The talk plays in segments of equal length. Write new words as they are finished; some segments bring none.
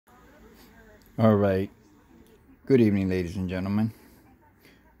All right. Good evening, ladies and gentlemen.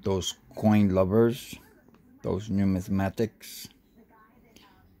 Those coin lovers, those numismatics,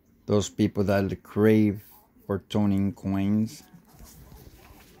 those people that crave for toning coins.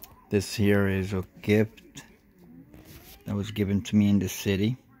 This here is a gift that was given to me in the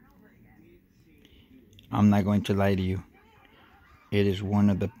city. I'm not going to lie to you. It is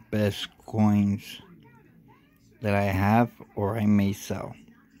one of the best coins that I have or I may sell.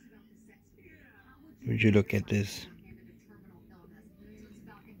 Would you look at this?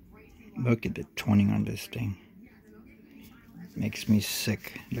 Look at the toning on this thing. Makes me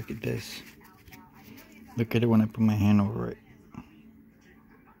sick. Look at this. Look at it when I put my hand over it.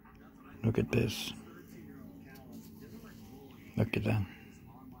 Look at this. Look at that.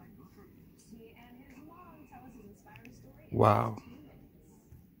 Wow.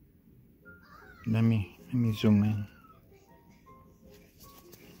 Let me zoom in.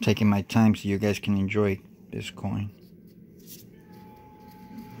 Taking my time so you guys can enjoy this coin.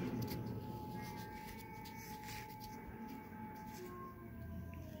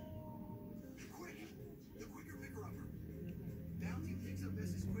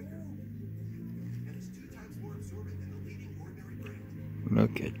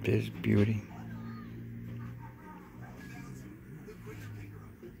 Look at this beauty.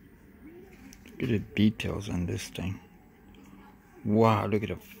 Look at the details on this thing. Wow, look at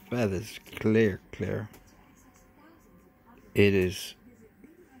the feathers. Clear. It is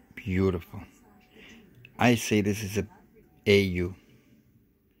beautiful. I say this is a AU.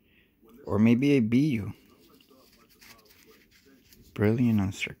 Or maybe a BU. Brilliant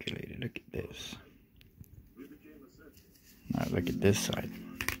uncirculated. Look at this. Now look at this side.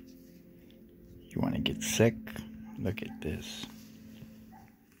 You want to get sick? Look at this.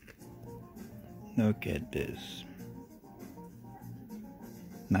 Look at this.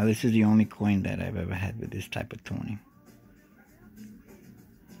 Now this is the only coin that I've ever had with this type of toning.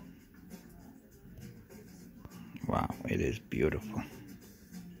 Wow, it is beautiful.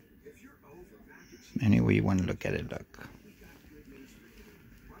 Any way you want to look at it, look.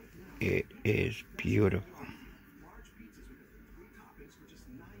 It is beautiful.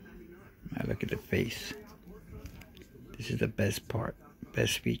 Now look at the face. This is the best part,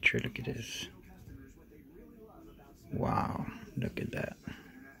 best feature. Look at this. Wow, look at that.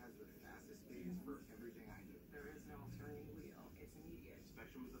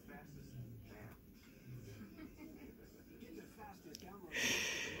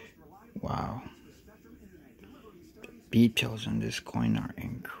 Wow. The details on this coin are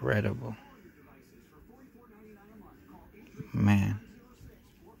incredible. Man.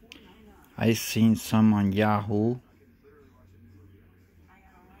 I've seen some on Yahoo.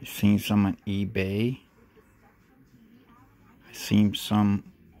 I've seen some on eBay. I've seen some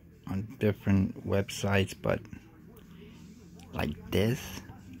on different websites, but like this,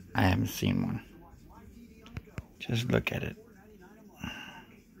 I haven't seen one. Just look at it.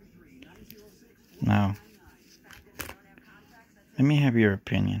 Now, let me have your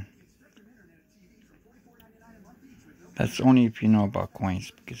opinion. That's only if you know about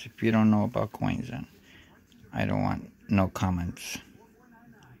coins, because if you don't know about coins, then I don't want no comments.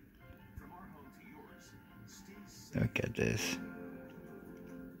 Look at this.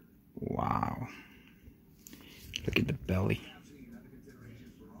 Wow. Look at the belly.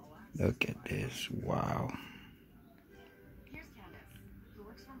 Look at this. Wow.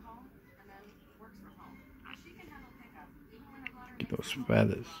 Look at those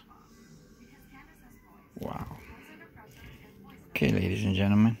feathers. Wow. Okay, ladies and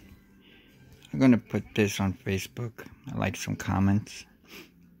gentlemen, I'm going to put this on Facebook. I like some comments.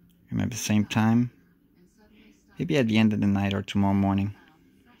 Remember, same time, maybe at the end of the night or tomorrow morning,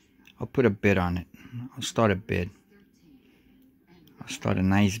 I'll put a bid on it. I'll start a bid. I'll start a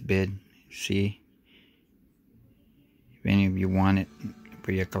nice bid. See if any of you want it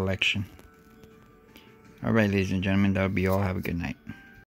for your collection. Alright, ladies and gentlemen, that'll be all. Have a good night.